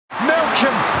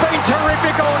action. Been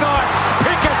terrific all night.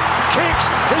 Pickett kicks.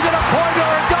 Is it a point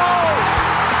or a goal?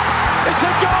 It's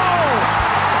a goal.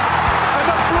 And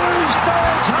the Blues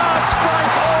fans' hearts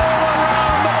break all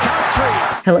around the country.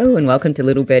 Hello and welcome to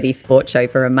Little Birdie Sports Show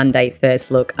for a Monday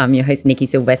First Look. I'm your host, Nikki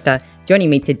Sylvester. Joining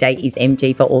me today is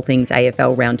MG for all things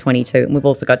AFL Round 22. And we've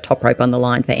also got Toprope on the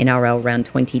line for NRL Round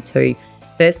 22.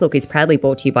 First Look is proudly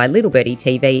brought to you by Little Birdie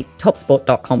TV,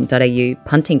 topsport.com.au,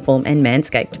 Punting Form and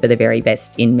Manscaped for the very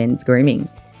best in men's grooming.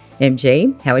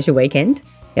 MG, how was your weekend?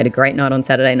 You had a great night on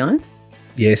Saturday night?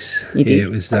 Yes, you did. Yeah,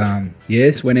 it was.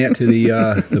 Yes, went out to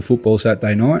the football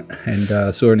Saturday night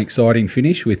and saw an exciting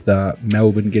finish with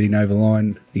Melbourne getting over the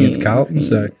line against Carlton.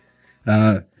 So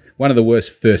one of the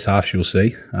worst first halves you'll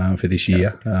see for this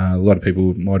year. A lot of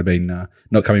people might have been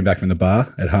not coming back from the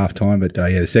bar at half time, but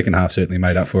the second half certainly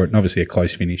made up for it, and obviously a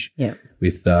close finish. Yeah.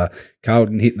 With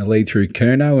Carlton hitting the lead through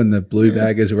Curnow, and the Blue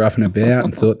Baggers were up and about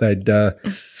and thought they'd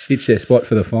stitch their spot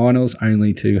for the finals,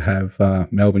 only to have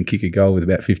Melbourne kick a goal with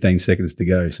about 15 seconds to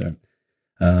go. So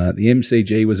the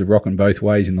MCG was a rocking both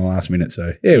ways in the last minute.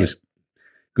 So it was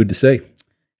good to see.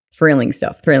 Thrilling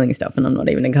stuff. And I'm not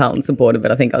even a Carlton supporter,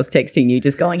 but I think I was texting you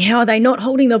just going, how are they not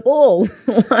holding the ball?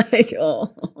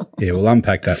 Yeah, we'll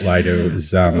unpack that later. It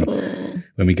was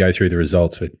when we go through the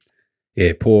results. But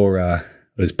it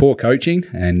was poor coaching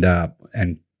and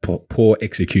poor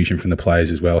execution from the players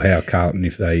as well. How Carlton,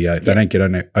 if they don't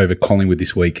get over Collingwood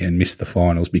this week and miss the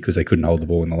finals because they couldn't hold the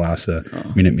ball in the last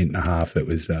minute and a half, it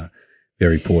was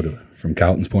very poor from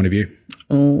Carlton's point of view.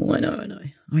 Oh, I know.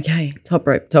 Okay,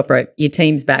 Toprope. Your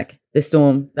team's back. The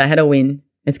Storm, they had a win.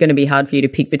 It's going to be hard for you to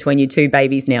pick between your two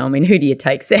babies now. I mean, who do you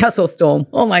take, South or Storm?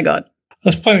 Oh, my God.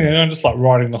 There's plenty of just like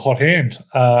riding the hot hand.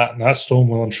 No, Storm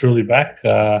well and truly back.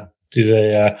 Did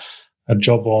a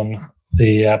job on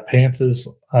the Panthers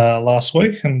last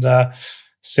week. And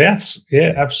Souths,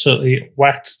 absolutely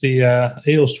whacked the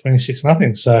Eels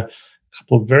 26-0. So a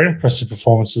couple of very impressive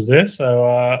performances there.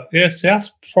 So,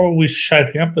 South's probably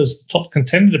shaping up as the top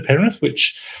contender to Penrith,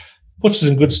 which puts us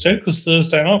in good stead because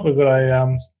Thursday night we've got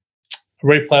a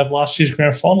replay of last year's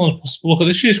grand final and a possible look at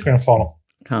this year's grand final.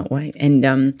 Can't wait.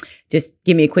 And just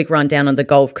give me a quick rundown on the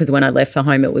golf, because when I left for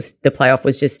home, the playoff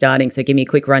was just starting. So give me a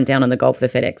quick rundown on the golf, the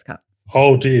FedEx Cup.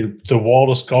 Oh dear, the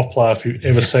wildest golf playoff you've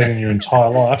ever seen in your entire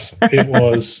life. It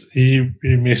was, you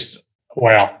missed,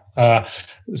 wow.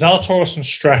 Zalatoris and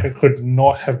Straka could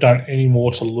not have done any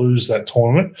more to lose that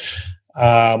tournament.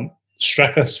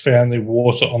 Straka found the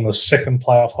water on the second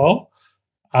playoff hole.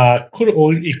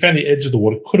 He found the edge of the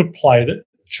water, could have played it,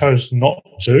 chose not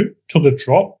to, took a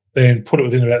drop, then put it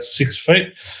within about 6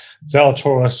 feet.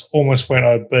 Zalatoris almost went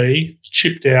OB,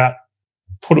 chipped out,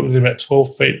 put it within about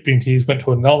 12 feet. Binties went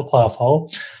to another playoff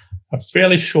hole, a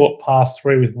fairly short par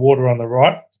 3 with water on the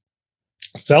right.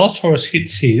 Zalatoris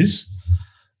hits his,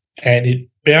 and it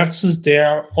bounces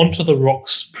down onto the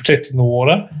rocks, protecting the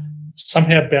water.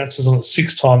 Somehow bounces on it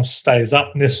 6 times, stays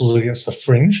up, nestles against the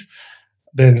fringe.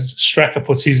 Then Straka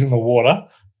puts his in the water.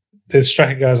 Then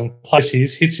Straka goes and plays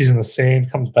his, hits his in the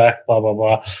sand, comes back, blah, blah,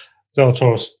 blah.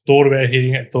 Zalatoris thought about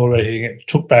hitting it,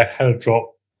 took back, had a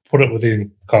drop, put it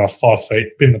within kind of 5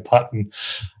 feet, bin the putt, and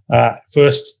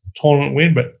first tournament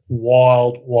win, but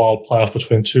wild playoff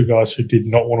between two guys who did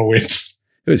not want to win.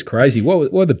 It was crazy.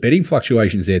 What were the betting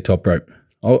fluctuations there, Toprope?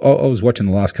 I was watching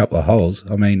the last couple of holes.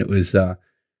 I mean, it was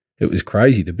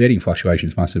crazy. The betting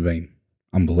fluctuations must have been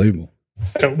unbelievable.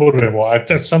 It would have been wild.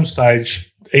 At some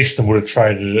stage, each of them would have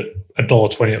traded at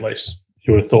 $1.20 at least.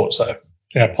 You would have thought so.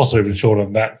 Yeah, possibly even shorter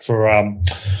than that for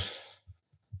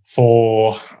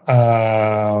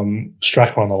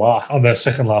Straka on the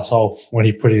second last hole when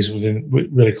he put his within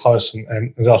really close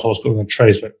and Zalatoris got in the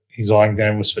trees, but his iron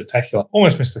game was spectacular.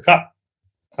 Almost missed the cut.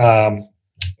 Didn't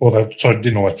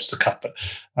almost miss the cut, but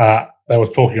they were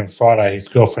talking on Friday. His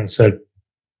girlfriend said,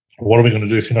 "What are we going to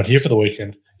do if you're not here for the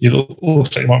weekend?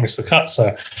 Looks like you might miss the cut."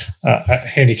 So a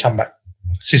handy comeback,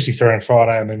 63 on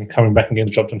Friday, and then coming back and getting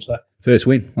the job done today. First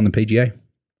win on the PGA.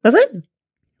 Was it?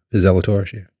 For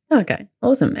Zalatoris, yeah. Okay,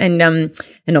 awesome. And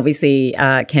obviously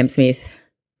Cam Smith,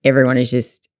 everyone is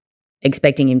just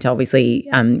expecting him to obviously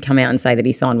come out and say that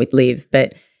he signed with Liv,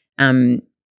 but I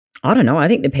don't know. I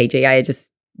think the PGA are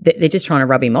they're just trying to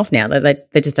rub him off now.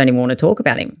 They just don't even want to talk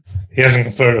about him. He hasn't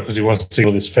confirmed it because he wants to see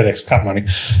all this FedEx Cup money.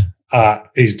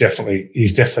 He's definitely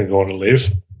going to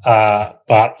Liv.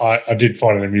 But I did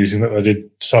find it amusing that they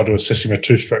did decide to assess him a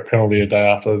 2-stroke penalty a day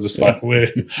after. They're just like,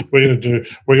 we're going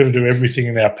to do everything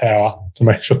in our power to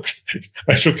make sure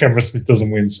Cameron Smith doesn't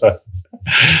win. So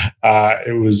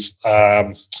it was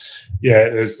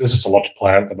there's just a lot to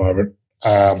play at the moment.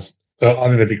 I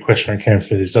think the big question on Cam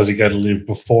Smith is, does he go to Liv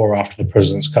before or after the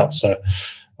President's Cup? So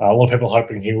A lot of people are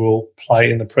hoping he will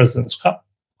play in the President's Cup,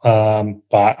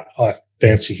 but I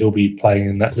fancy he'll be playing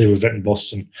in that live event in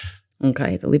Boston.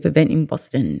 Okay, the live event in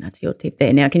Boston. That's your tip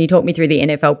there. Now, can you talk me through the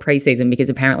NFL preseason? Because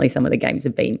apparently some of the games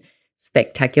have been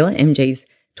spectacular. MG's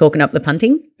talking up the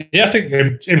punting. Yeah, I think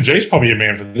MG's probably a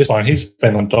man for this one. He's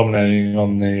been dominating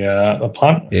on the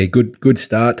punt. Yeah, good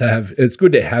start to have. It's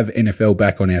good to have NFL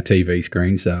back on our TV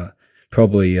screens.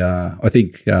 Probably, I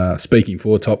think, speaking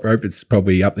for Toprope, it's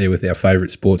probably up there with our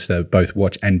favourite sports to both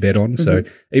watch and bet on. Mm-hmm. So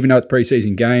even though it's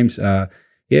preseason games,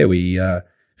 we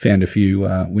found a few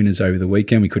winners over the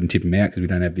weekend. We couldn't tip them out because we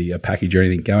don't have the package or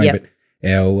anything going. Yep. But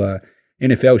our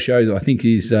NFL show, I think,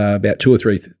 is about 2 or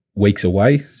 3 weeks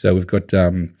away. So we've got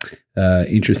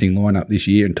interesting lineup this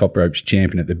year, and Toprope's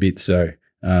champion at the bit. So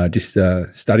just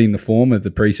studying the form of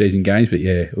the preseason games. But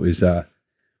yeah, it was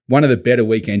one of the better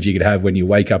weekends you could have when you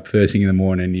wake up first thing in the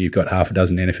morning and you've got half a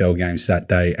dozen NFL games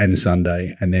Saturday and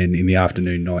Sunday, and then in the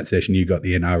afternoon night session you've got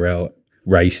the NRL,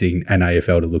 racing, and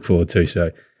AFL to look forward to.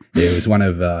 So yeah, it was one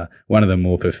of the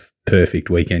more perfect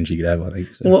weekends you could have, I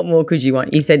think. So. What more could you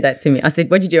want? You said that to me. I said,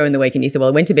 what did you do on the weekend? You said, well,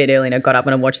 I went to bed early and I got up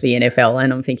and I watched the NFL,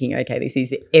 and I'm thinking, okay, this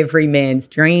is every man's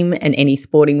dream and any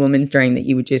sporting woman's dream, that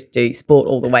you would just do sport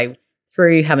all the way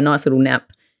through, have a nice little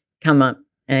nap, come up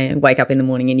and wake up in the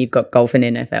morning and you've got golf and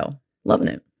NFL. Loving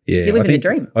it. Yeah, you're living a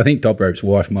dream. I think Toprope's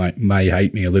wife may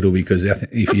hate me a little, because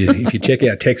if you check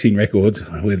our texting records,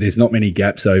 where there's not many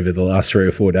gaps over the last 3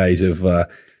 or 4 days of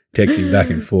texting back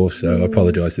and forth. So I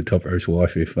apologise to Toprope's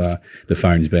wife if the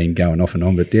phone's been going off and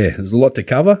on. But yeah, there's a lot to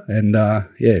cover, and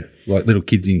like little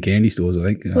kids in candy stores, I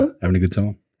think, having a good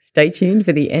time. Stay tuned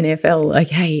for the NFL.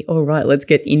 Okay, all right, let's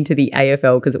get into the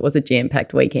AFL because it was a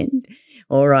jam-packed weekend.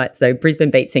 All right, so Brisbane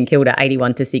beat St Kilda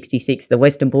 81-66. The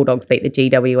Western Bulldogs beat the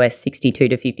GWS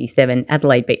 62-57.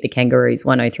 Adelaide beat the Kangaroos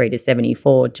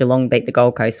 103-74. Geelong beat the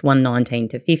Gold Coast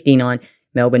 119-59.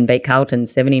 Melbourne beat Carlton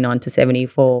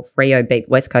 79-74. Freo beat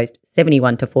West Coast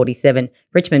 71-47.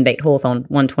 Richmond beat Hawthorn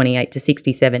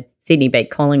 128-67. Sydney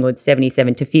beat Collingwood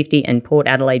 77-50. And Port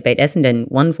Adelaide beat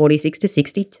Essendon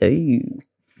 146-62.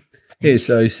 Yeah,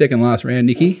 so second last round,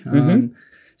 Nikki.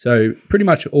 So pretty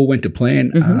much all went to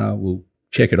plan. We'll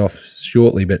check it off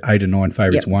shortly, but 8 or 9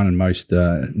 favourites won, and most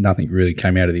nothing really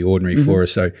came out of the ordinary for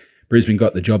us. So Brisbane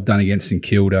got the job done against St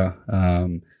Kilda.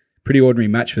 Pretty ordinary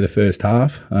match for the first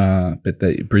half, but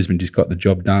Brisbane just got the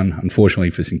job done. Unfortunately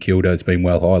for St Kilda, it's been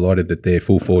well highlighted that their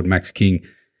full forward Max King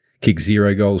kicked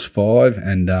 0 goals 5,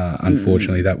 and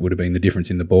unfortunately that would have been the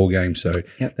difference in the ball game. So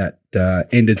that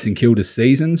ended St Kilda's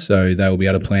season, so they will be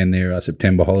able to plan their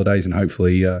September holidays, and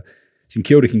hopefully St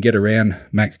Kilda can get around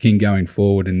Max King going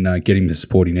forward and get him the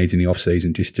support he needs in the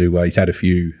off-season. Just to he's had a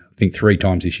few, I think 3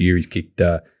 times this year he's kicked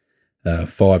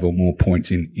 5 or more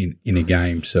points in a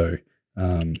game. So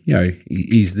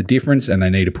he's the difference, and they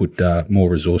need to put more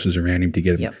resources around him to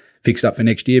get him fixed up for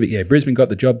next year. But yeah, Brisbane got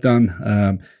the job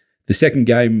done. The second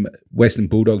game, Western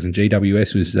Bulldogs and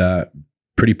GWS, was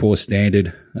pretty poor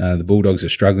standard. The Bulldogs are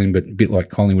struggling, but a bit like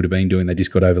Collingwood have been doing, they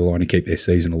just got over the line to keep their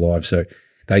season alive. So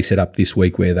they set up this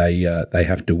week where they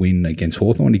have to win against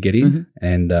Hawthorn to get in,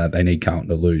 and they need Carlton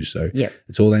to lose. So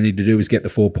that's all they need to do is get the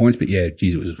 4 points. But yeah,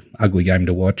 geez, it was an ugly game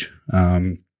to watch.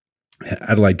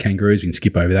 Adelaide Kangaroos, we can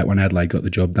skip over that one. Adelaide got the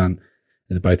job done.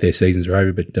 Both their seasons are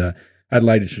over, but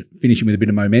Adelaide is finishing with a bit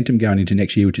of momentum going into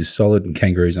next year, which is solid. And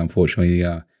Kangaroos, unfortunately,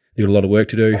 they've got a lot of work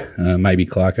to do. Maybe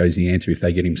Clarko's the answer if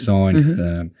they get him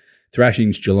signed.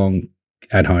 Thrashings, Geelong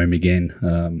at home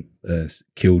again,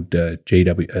 killed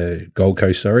Gold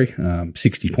Coast,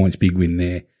 60 points, big win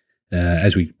there.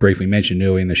 As we briefly mentioned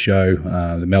earlier in the show,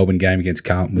 the Melbourne game against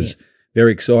Carlton was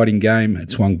very exciting game.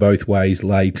 It swung both ways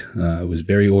late. It was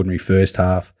very ordinary first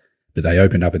half, but they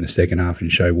opened up in the second half and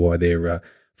showed why they're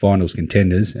finals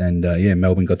contenders. And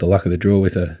Melbourne got the luck of the draw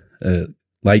with a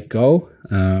late goal.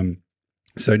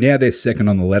 So now they're second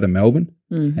on the ladder, Melbourne,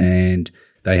 and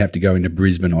they have to go into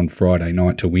Brisbane on Friday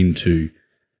night to win to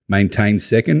maintain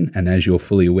second. And as you're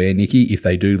fully aware, Nikki, if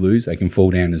they do lose, they can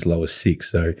fall down as low as 6.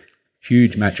 So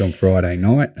huge match on Friday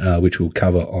night, which we'll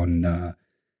cover on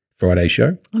Friday's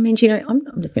show. I mean,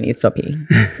 I'm just going to stop here.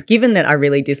 Given that I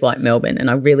really dislike Melbourne and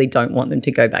I really don't want them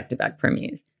to go back-to-back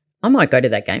premiers, I might go to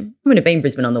that game. I'm going to be in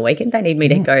Brisbane on the weekend. They need me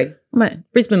to go.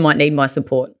 Brisbane might need my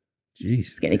support. Jeez.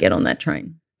 Just going to get on that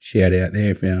train. Shout out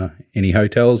there if any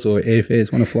hotels or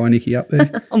airfares want to fly Nikki up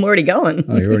there. I'm already going.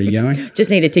 Oh, you're already going? Just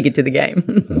need a ticket to the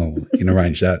game. Oh, we can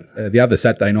arrange that. The other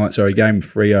Saturday night, game,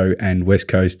 Freo and West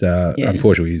Coast,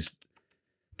 unfortunately is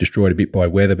destroyed a bit by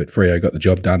weather, but Freo got the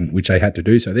job done, which they had to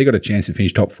do. So they got a chance to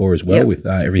finish top 4 as well with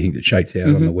everything that shakes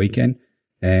out on the weekend.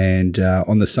 And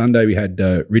on the Sunday, we had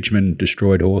Richmond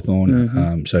destroyed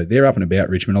Hawthorn. So they're up and about,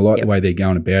 Richmond. I like the way they're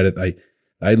going about it.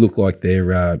 they look like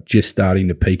they're just starting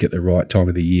to peak at the right time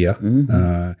of the year,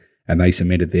 and they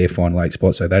cemented their final 8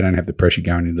 spot, so they don't have the pressure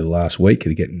going into the last week.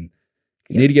 They're getting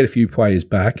need to get a few players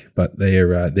back, but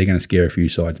they're going to scare a few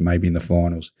sides maybe in the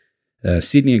finals.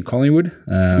 Sydney and Collingwood,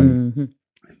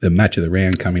 the match of the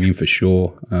round coming in for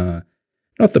sure.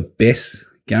 Not the best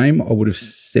game I would have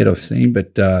said I've seen,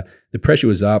 but the pressure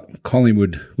was up.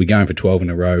 Collingwood, we're going for 12 in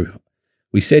a row.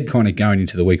 We said kind of going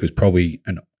into the week was probably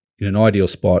in an ideal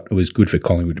spot. It was good for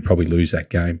Collingwood to probably lose that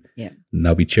game. Yeah. And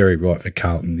they'll be cherry right for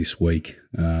Carlton this week.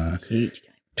 Huge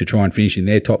game. To try and finish in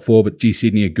their top 4, but gee,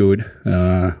 Sydney are good.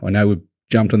 I know we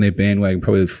jumped on their bandwagon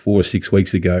probably 4 or 6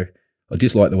 weeks ago. I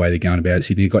just like the way they're going about it.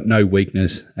 Sydney have got no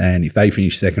weakness, and if they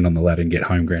finish second on the ladder and get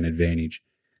home ground advantage,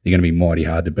 they're going to be mighty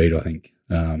hard to beat, I think,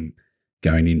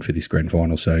 going in for this grand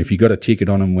final. So if you got a ticket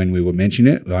on them when we were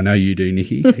mentioning it, I know you do,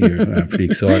 Nikki. You're pretty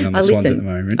excited on the Swans at the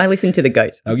moment. I listen to the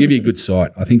GOAT. I'll give you a good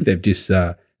sight. I think they've just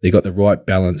they've got the right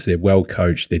balance. They're well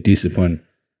coached. They're disciplined.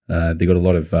 They've got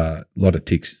a lot of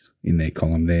ticks in their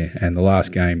column there. And the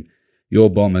last game, your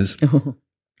Bombers,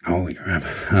 holy crap.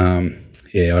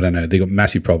 I don't know. They've got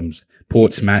massive problems.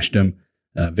 Port smashed them.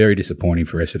 Very disappointing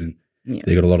for Essendon. Yeah.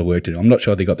 They've got a lot of work to do. I'm not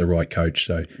sure they got the right coach,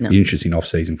 so interesting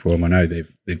off-season for them. I know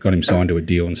they've got him signed to a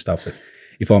deal and stuff, but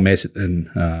if I'm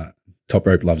Essendon,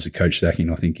 Toprope loves the coach sacking.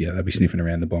 I think, they'll be sniffing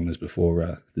around the Bombers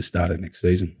before the start of next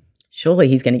season. Surely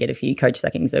he's going to get a few coach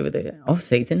sackings over the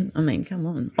off-season. I mean, come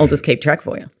on. I'll just keep track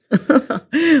for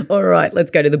you. All right,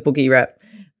 let's go to the bookie wrap.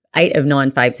 8 of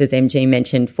 9 faves, as MG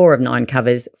mentioned, 4 of 9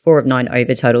 covers, 4 of 9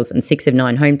 over totals, and 6 of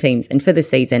 9 home teams. And for the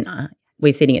season,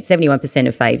 we're sitting at 71%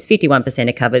 of faves, 51%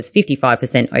 of covers,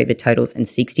 55% over totals, and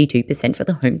 62% for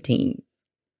the home teams.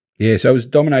 Yeah, so it was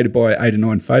dominated by 8 of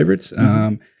 9 favourites.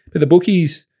 But the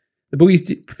bookies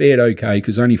fared okay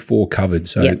because only 4 covered,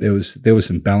 so there was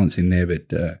some balance in there.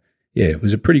 But it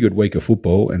was a pretty good week of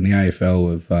football, and the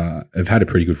AFL have had a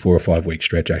pretty good 4 or 5 week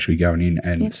stretch actually going in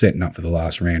and setting up for the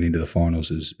last round into the finals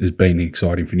has been an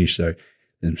exciting finish. So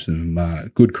there's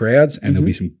some good crowds, and there'll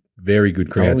be some very good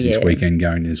crowds this weekend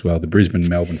going in as well. The Brisbane,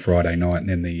 Melbourne Friday night, and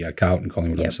then the Carlton,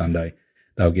 Collingwood on Sunday.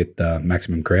 They'll get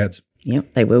maximum crowds.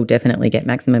 Yep, they will definitely get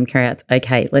maximum crowds.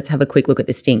 Okay, let's have a quick look at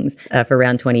the stings for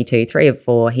round 22. 3 of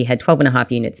 4, he had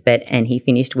 12.5 units bet, and he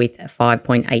finished with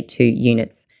 5.82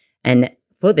 units. And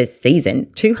for this season,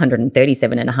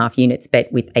 237.5 units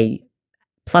bet with a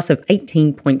plus of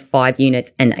 18.5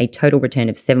 units and a total return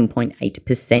of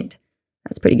 7.8%.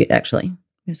 That's pretty good, actually. I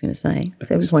was going to say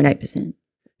 7.8%.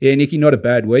 Yeah, Nikki, not a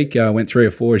bad week. Went 3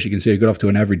 or 4, as you can see. Got off to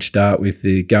an average start with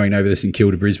the going over the St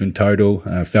Kilda Brisbane total.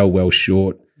 Fell well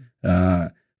short.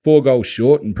 4 goals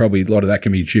short, and probably a lot of that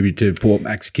can be attributed to Port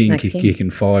Max King kicking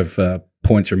 5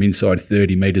 points from inside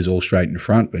 30 metres all straight in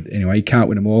front. But anyway, you can't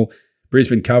win them all.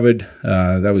 Brisbane covered.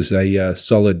 That was a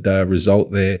solid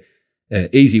result there.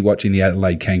 Easy watching the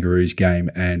Adelaide Kangaroos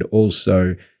game, and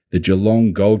also the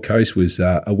Geelong Gold Coast was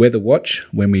a weather watch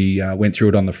when we went through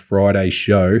it on the Friday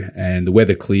show, and the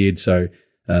weather cleared. So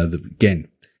again,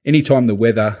 anytime the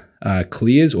weather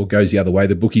clears or goes the other way,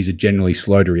 the bookies are generally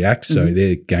slow to react. So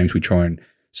they're games we try and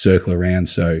circle around.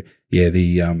 So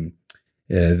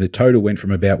the total went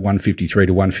from about 153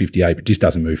 to 158, but just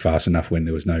doesn't move fast enough when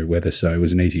there was no weather. So it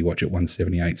was an easy watch at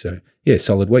 178. So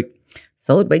solid week.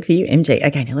 Solid week for you, MG.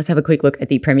 Okay, now let's have a quick look at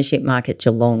the Premiership market.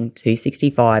 Geelong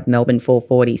 265, Melbourne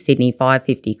 440, Sydney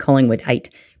 550, Collingwood 8,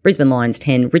 Brisbane Lions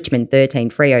 10, Richmond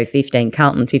 13, Freo 15,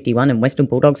 Carlton 51, and Western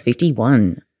Bulldogs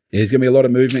 51. There's going to be a lot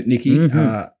of movement, Nikki,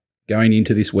 going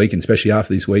into this week, and especially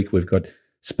after this week. We've got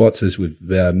spots, as we've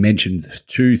mentioned,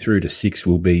 2 through to 6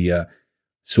 will be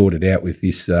sorted out with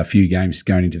this few games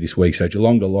going into this week. So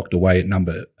Geelong are locked away at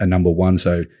number 1,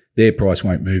 so their price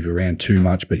won't move around too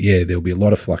much. But there'll be a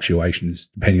lot of fluctuations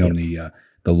depending on the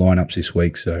lineups this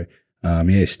week. So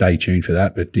stay tuned for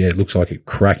that. But it looks like a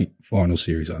cracking final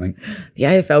series, I think. The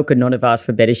AFL could not have asked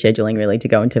for better scheduling really to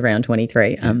go into round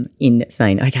 23.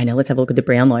 Insane. Okay, now let's have a look at the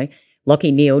Brownlow.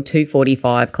 Lockie Neal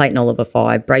 245, Clayton Oliver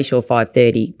 5, Brayshaw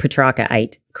 530, Petrarca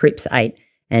 8, Cripps 8,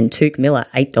 and Took Miller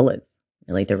 $8.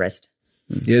 Really the rest.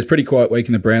 Yeah, it's a pretty quiet week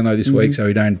in the Brownlow this week, so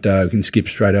we can skip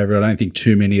straight over it. I don't think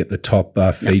too many at the top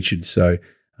featured. So,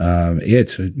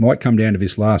 it might come down to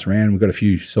this last round. We've got a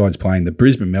few sides playing. The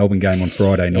Brisbane-Melbourne game on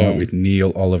Friday night with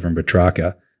Neal, Oliver and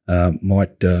Petrarca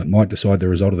might decide the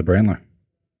result of the Brownlow.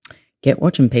 Get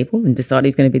watching, people, and decide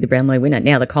who's going to be the Brownlow winner.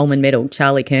 Now, the Coleman medal,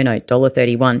 Charlie Curnow,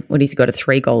 $1.31. What has he got, a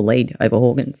 3-goal lead over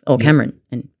Hawkins? Or Cameron.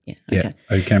 And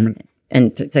Cameron.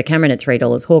 And so Cameron at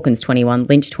 $3, Hawkins 21,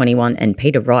 Lynch 21, and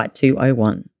Peter Wright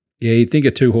 201. Yeah, you'd think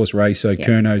a 2-horse race. So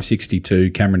Curnow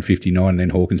 62, Cameron 59, and then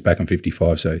Hawkins back on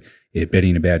 55. So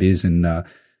betting about is, and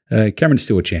Cameron's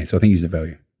still a chance. I think he's the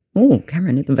value. Oh,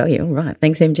 Cameron at the value. All right.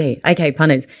 Thanks, MG. Okay,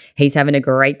 punters. He's having a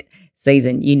great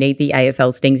season. You need the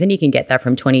AFL Stings, and you can get that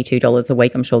from $22 a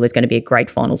week. I'm sure there's going to be a great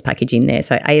finals package in there.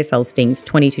 So AFL Stings,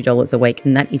 $22 a week,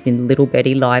 and that is in Little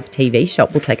Birdie Live TV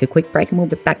shop. We'll take a quick break and we'll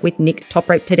be back with Nick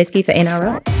Toprope Tedeschi for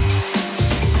NRL.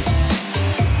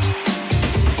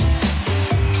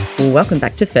 Welcome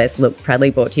back to First Look,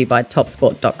 proudly brought to you by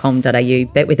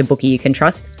topsport.com.au. Bet with a bookie you can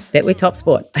trust. Bet with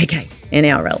TopSport. Okay,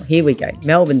 NRL, here we go.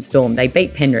 Melbourne Storm, they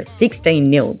beat Penrith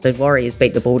 16-0. The Warriors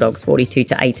beat the Bulldogs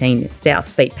 42-18.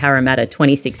 Souths beat Parramatta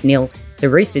 26-0. The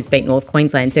Roosters beat North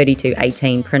Queensland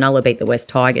 32-18. Cronulla beat the West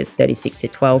Tigers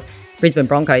 36-12. Brisbane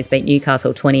Broncos beat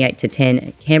Newcastle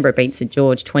 28-10. Canberra beat St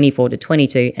George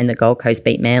 24-22. And the Gold Coast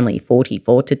beat Manly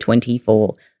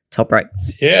 44-24. Toprope.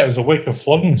 Yeah, it was a week of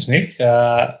floggings, Nick.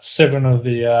 7 of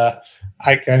the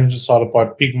 8 games decided by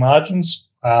big margins.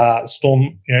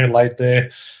 Storm, laid their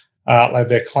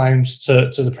claims to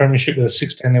the Premiership with a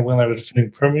 16-0 win over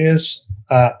defending premiers.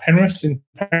 Penrith in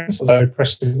Penrith was an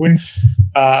impressive win.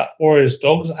 Warriors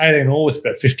Dogs 18-all with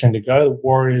about 15 to go. The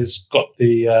Warriors got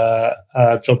the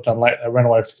job done late. They ran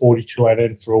away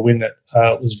 42-18 for a win that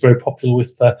was very popular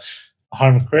with the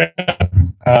home crowd.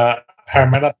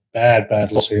 Parramatta,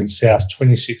 bad loss against South,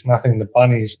 26-0. The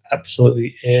Bunnies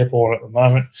absolutely airborne at the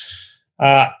moment.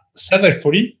 Saturday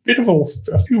footy, bit of a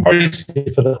few worries here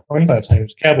for the Queensland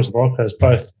teams. Cowboys and Broncos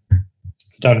both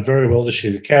done very well this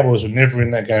year. The Cowboys were never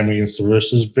in that game against the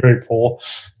Roosters, very poor,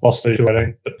 lost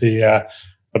 32-18. But the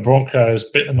Broncos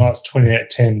beat the Knights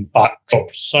 28-10, but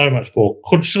dropped so much ball.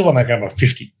 Should have won that game by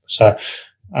 50. So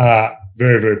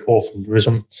very, very poor from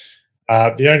Brisbane.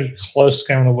 The only close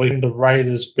game of the weekend, the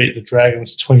Raiders beat the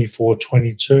Dragons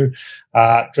 24-22.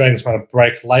 Dragons made a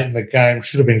break late in the game.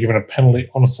 Should have been given a penalty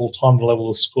on a full time to level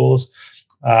the scores.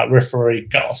 Referee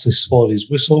gutlessly swallowed his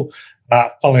whistle.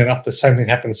 Funnily enough, the same thing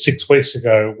happened 6 weeks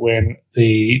ago when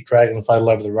the Dragons laid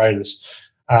over the Raiders.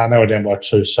 They were down by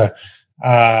 2. So,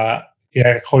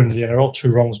 according to the NRL,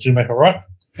 2 wrongs do make a right.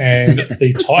 And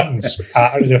the Titans,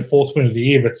 only their 4th win of the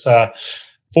year, but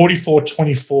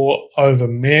 44-24 over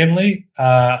Manly.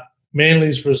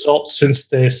 Manly's results since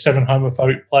their 7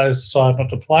 homophobic players decided not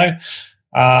to play.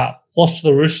 Lost to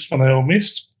the Roosters when they all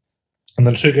missed. And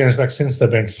then 2 games back since, they've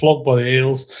been flogged by the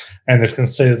Eels, and they've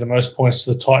conceded the most points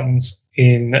to the Titans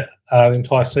in the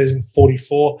entire season,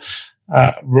 44.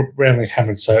 Roundly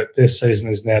hammered, so their season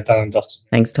is now done and dusted.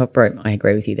 Thanks, Toprope. I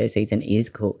agree with you. Their season is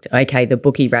cooked. Okay, the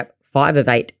bookie wrap, 5 of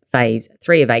 8 faves,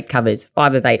 3 of 8 covers,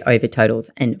 5 of 8 over totals,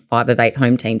 and 5 of 8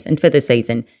 home teams. And for the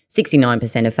season,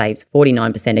 69% of faves,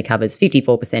 49% of covers,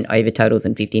 54% over totals,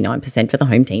 and 59% for the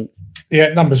home teams.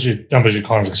 Yeah, numbers you kind of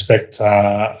expect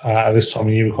this time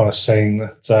of year. We're kind of seeing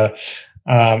that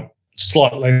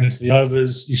slight lean into the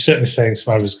overs. You're certainly seeing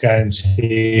some overs games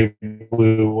here.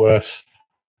 We were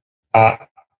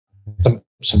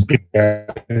some big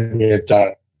we had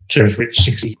teams reached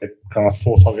 60, kind of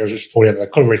 4 or 5 games reached 40. They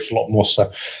could have reached a lot more.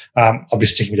 So I'll be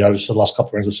sticking with the overs for the last couple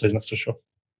of rounds of the season, that's for sure.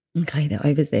 Okay, the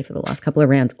overs there for the last couple of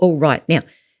rounds. All right. Now,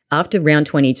 after round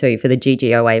 22 for the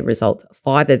GGOA results,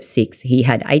 5 of 6, he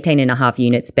had 18.5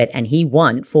 units bet and he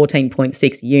won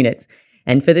 14.6 units.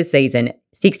 And for the season,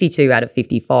 62 out of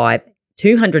 55,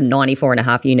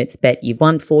 294.5 units bet. You've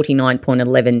won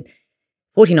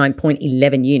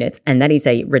 49.11 units, and that is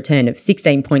a return of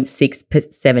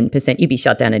 16.67%. You'd be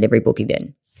shut down at every bookie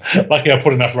then. Lucky I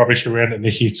put enough rubbish around it,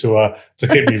 Nikki, to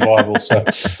keep me viable. So,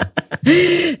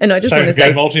 and I just want to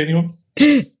say, multi anyone?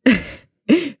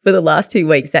 For the last 2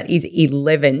 weeks, that is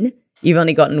 11. You've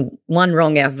only gotten 1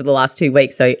 wrong out of the last 2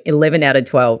 weeks, so 11 out of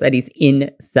 12. That is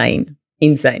insane.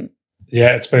 Insane.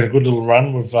 Yeah, it's been a good little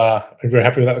run. We've been very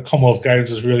happy with that. The Commonwealth Games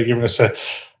has really given us the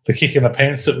kick in the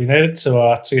pants that we needed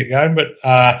to get going. But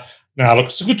no, look,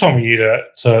 it's a good time of year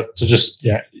to just,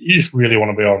 you just really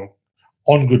want to be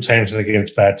on good teams and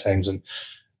against bad teams. And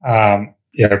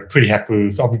pretty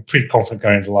happy. I'll be pretty confident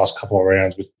going into the last couple of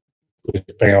rounds with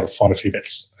being able to find a few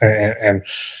bets. And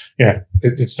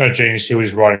it's no genius here. We're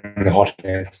just riding in the hot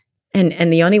hand.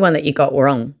 And the only one that you got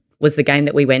wrong was the game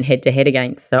that we went head-to-head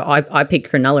against. So I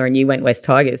picked Cronulla and you went West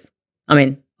Tigers. I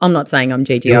mean, I'm not saying I'm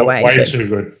GGOA. You're way too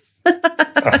good.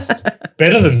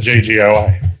 Better than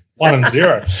GGOA.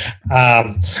 1-0.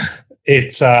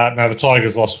 The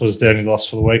Tigers' loss was the only loss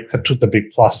for the week. I took the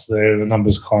big plus there. The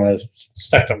numbers kind of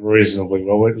stacked up reasonably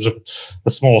well. It was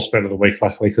the smallest bet of the week,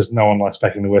 luckily, because no one likes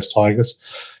backing the West Tigers.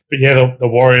 But yeah, the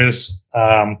Warriors,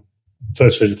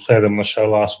 first we declared them on the show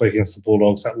last week against the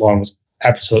Bulldogs. That line was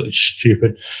absolutely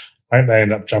stupid. I think they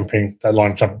ended up jumping. That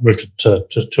line moved to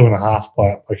 2.5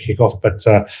 by kickoff. But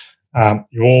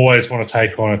you always want to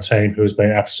take on a team who has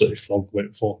been absolutely flogged the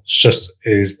week before. It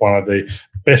is one of the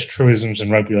best truisms in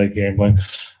rugby league gambling.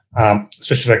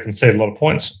 especially if they concede a lot of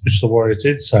points, which the Warriors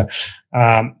did. So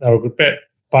they were a good bet.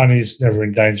 Bunnies never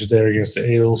in danger there against the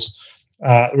Eels.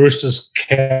 Roosters,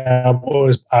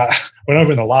 Cowboys went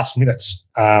over in the last minutes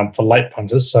for late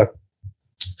punters. So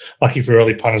lucky for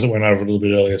early punters, it went over a little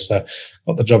bit earlier. So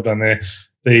got the job done there.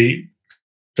 The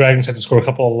Dragons had to score a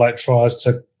couple of late tries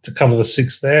to cover the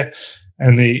 6 there.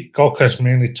 And the Gold Coast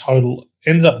Manly total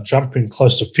ended up jumping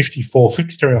close to 54,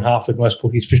 53.5 with most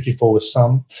bookies, 54 with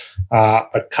some,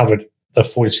 but covered the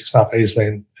 46.5 easily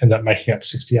and ended up making up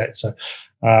 68. So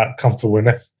comfortable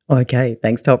winner. Okay,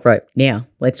 thanks, Toprope. Now,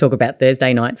 let's talk about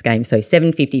Thursday night's game. So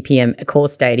 7:50 p.m. at Core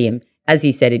Stadium. As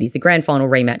you said, it is the grand final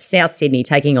rematch. South Sydney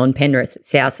taking on Penrith.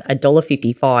 South's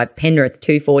 $1.55, Penrith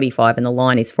 $2.45, and the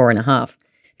line is 4.5.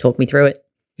 Talk me through it.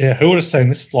 Yeah, who would have seen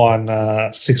this line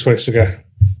 6 weeks ago?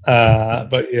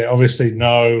 But yeah, obviously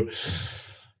no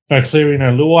Cleary,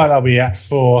 no Luai. They'll be out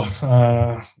for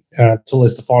till at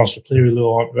least the finals for Cleary,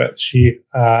 Luai about this year.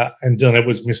 And Dylan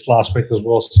Edwards missed last week as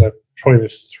well. So probably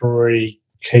the 3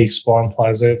 key spine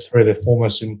players there, 3 of their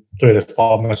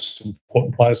 5 most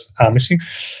important players are missing.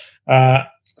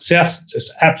 South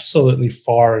just absolutely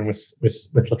firing with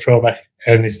Latrell back,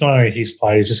 and it's not only his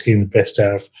play; he's just getting the best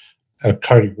out of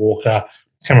Cody Walker.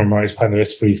 Cameron Murray's playing the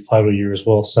best for his player of the year as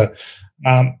well. So,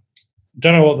 don't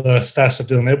know what the status of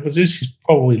Dylan Edwards is. He's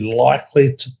probably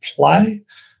likely to play,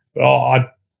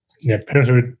 but Penrith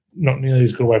are not nearly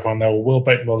as good away from him. They were well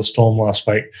beaten by the Storm last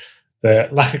week. The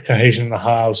lack of cohesion in the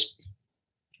halves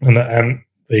and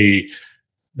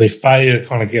the failure to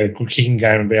kind of get a good kicking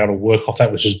game and be able to work off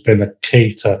that, which has been the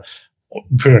key to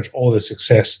pretty much all the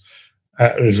success,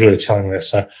 is really telling there.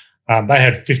 So they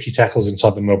had 50 tackles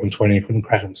inside the Melbourne 20 and couldn't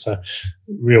crack them. So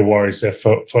real worries there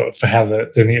for how they're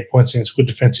going to get points against good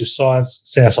defensive sides.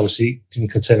 South obviously didn't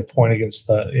concede a point against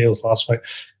the Eels last week.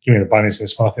 Give me the Bunnies in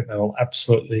this one. I think they'll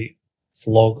absolutely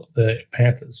flog the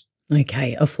Panthers.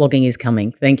 Okay, a flogging is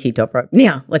coming. Thank you, Toprope.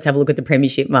 Now, let's have a look at the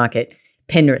Premiership market.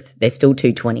 Penrith, they're still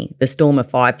 $2.20. The Storm are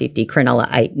 $5.50. Cronulla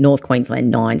 $8. North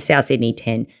Queensland $9. South Sydney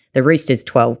 $10. The Roosters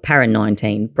 $12. Para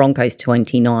 $19. Broncos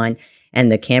 $29. And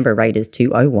the Canberra Raiders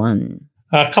 $2.01.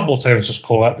 A couple of teams just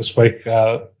call out this week,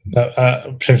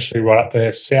 potentially right up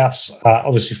there. South's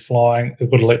obviously flying. They've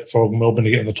got a leapfrog Melbourne to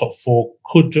get in the top 4.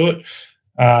 Could do it.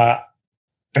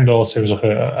 $10 seems like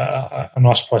a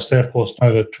nice price there. Of course,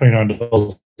 no, the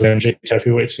 $29 MG a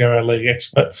few weeks ago, our league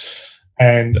expert.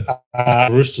 And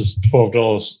Roosters,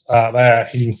 $12. They are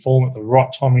hitting form at the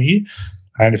right time of year.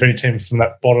 And if any team from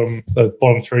the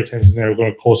bottom 3 teams in there are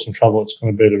going to cause some trouble, it's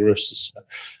going to be the Roosters. So,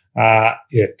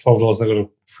 $12. They've got a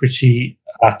pretty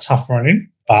tough run in.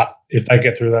 But if they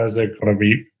get through those, they're going to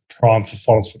be primed for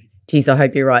finals footy. Geez, I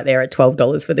hope you're right there at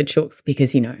 $12 for the Chooks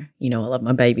because, you know I love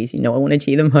my babies. I want to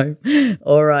cheer them home.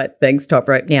 All right, thanks,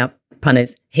 Toprope. Now,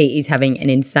 punters, he is having an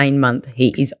insane month.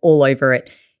 He is all over it.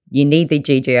 You need the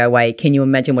GGOA. Can you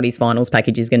imagine what his finals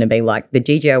package is going to be like? The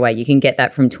GGOA, you can get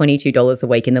that from $22 a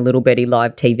week in the Little Birdie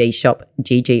Live TV shop,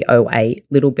 GGOA,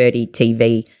 Little Birdie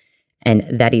TV, and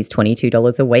that is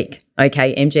 $22 a week.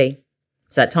 Okay, MG,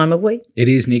 it's that time of week? It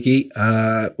is, Nikki.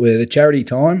 We're the charity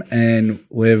time, and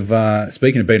we've,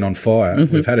 speaking of being on fire,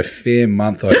 we've had a fair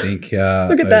month, I think,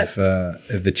 Look at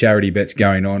of the charity bets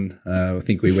going on. I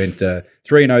think we went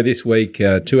 3-0 this week,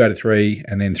 2 out of 3,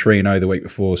 and then 3-0 the week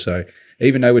before. So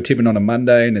even though we're tipping on a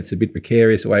Monday and it's a bit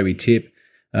precarious the way we tip,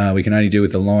 we can only do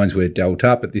with the lines we're dealt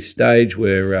up at this stage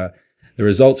where the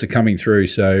results are coming through.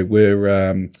 So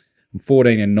we're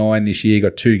 14-9 this year,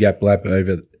 got 2 gap lap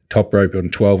over Toprope on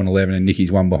 12 and 11, and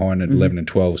Nikki's one behind at 11 and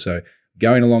 12. So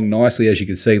going along nicely, as you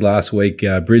can see last week.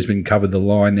 Brisbane covered the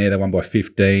line there. They won by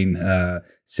 15.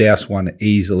 South won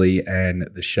easily, and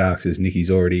the Sharks, as Nikki's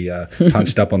already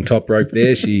punched up on Toprope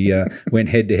there, she went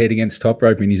head-to-head against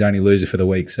Toprope, and he's only loser for the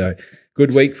week. So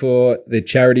good week for the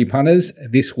charity punters.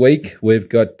 This week we've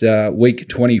got week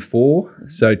 24.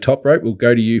 So Toprope, we'll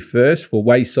go to you first for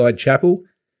Wayside Chapel.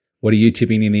 What are you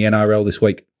tipping in the NRL this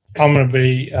week? I'm going to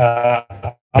be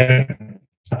I'm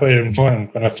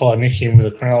going to follow Nicky in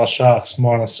with the Cronulla Sharks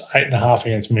minus 8.5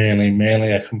 against Manly.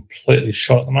 Manly are completely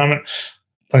shot at the moment.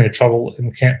 Plenty of trouble in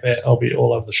the camp there. I'll be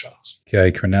all over the Sharks.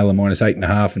 Okay, Cronulla minus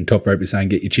 8.5, and Toprope is saying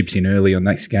get your chips in early on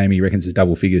next game. He reckons a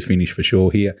double figures finish for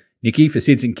sure here. Nikki, for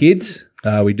Sids and Kids,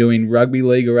 are we doing rugby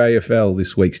league or AFL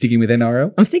this week? Sticking with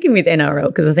NRL? I'm sticking with NRL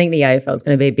because I think the AFL is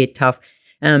going to be a bit tough.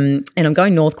 And I'm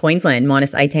going North Queensland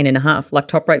minus 18.5. Like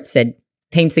Toprope said,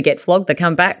 teams that get flogged, they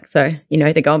come back. So,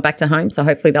 they're going back to home. So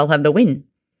hopefully they'll have the win.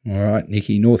 All right,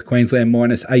 Nikki, North Queensland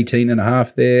minus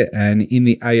 18.5 there. And in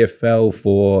the AFL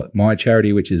for my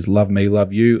charity, which is Love Me,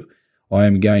 Love You, I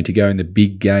am going to go in the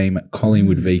big game,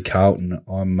 Collingwood v Carlton.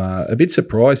 I'm a bit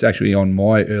surprised, actually, on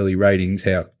my early ratings,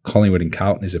 how Collingwood and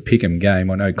Carlton is a pick'em game.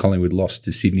 I know Collingwood lost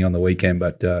to Sydney on the weekend,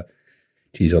 but,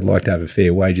 geez, I'd like to have a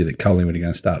fair wager that Collingwood are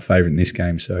going to start favouring this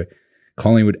game. So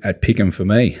Collingwood at pick'em for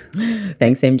me.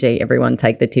 Thanks, MG. Everyone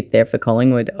take the tip there for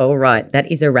Collingwood. All right,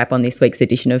 that is a wrap on this week's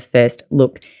edition of First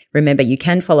Look. Remember, you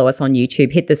can follow us on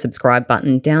YouTube, hit the subscribe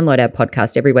button, download our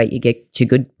podcast everywhere you get your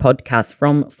good podcasts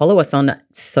from. Follow us on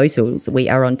socials. We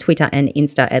are on Twitter and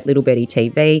Insta at Little Birdie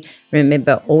TV.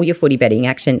 Remember, all your footy betting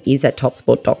action is at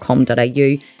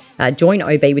topsport.com.au. Join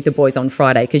OB with the boys on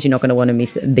Friday because you're not going to want to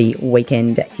miss the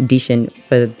weekend edition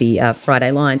for the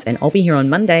Friday Lines. And I'll be here on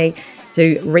Monday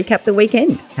to recap the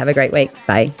weekend. Have a great week.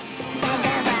 Bye.